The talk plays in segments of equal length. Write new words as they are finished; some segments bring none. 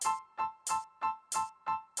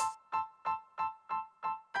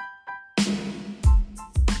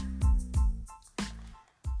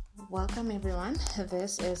Welcome everyone.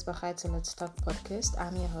 This is Bakhaita Let's Talk podcast.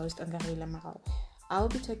 I'm your host, Angarila Marau. I'll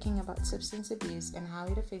be talking about substance abuse and how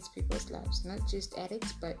it affects people's lives, not just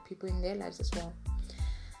addicts, but people in their lives as well.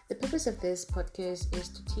 The purpose of this podcast is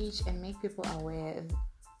to teach and make people aware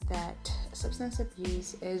that substance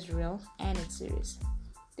abuse is real and it's serious.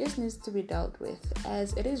 This needs to be dealt with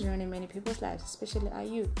as it is ruining many people's lives, especially our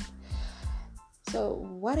youth. So,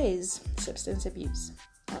 what is substance abuse?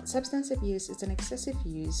 Substance abuse is an excessive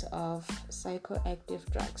use of psychoactive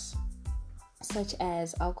drugs, such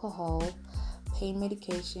as alcohol, pain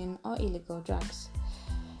medication, or illegal drugs.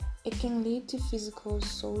 It can lead to physical,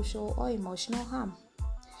 social, or emotional harm.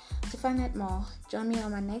 To find out more, join me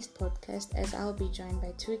on my next podcast as I'll be joined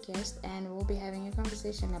by two guests and we'll be having a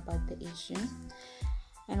conversation about the issue.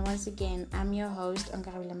 And once again, I'm your host,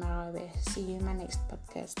 Angarila Marawe. See you in my next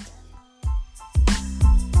podcast.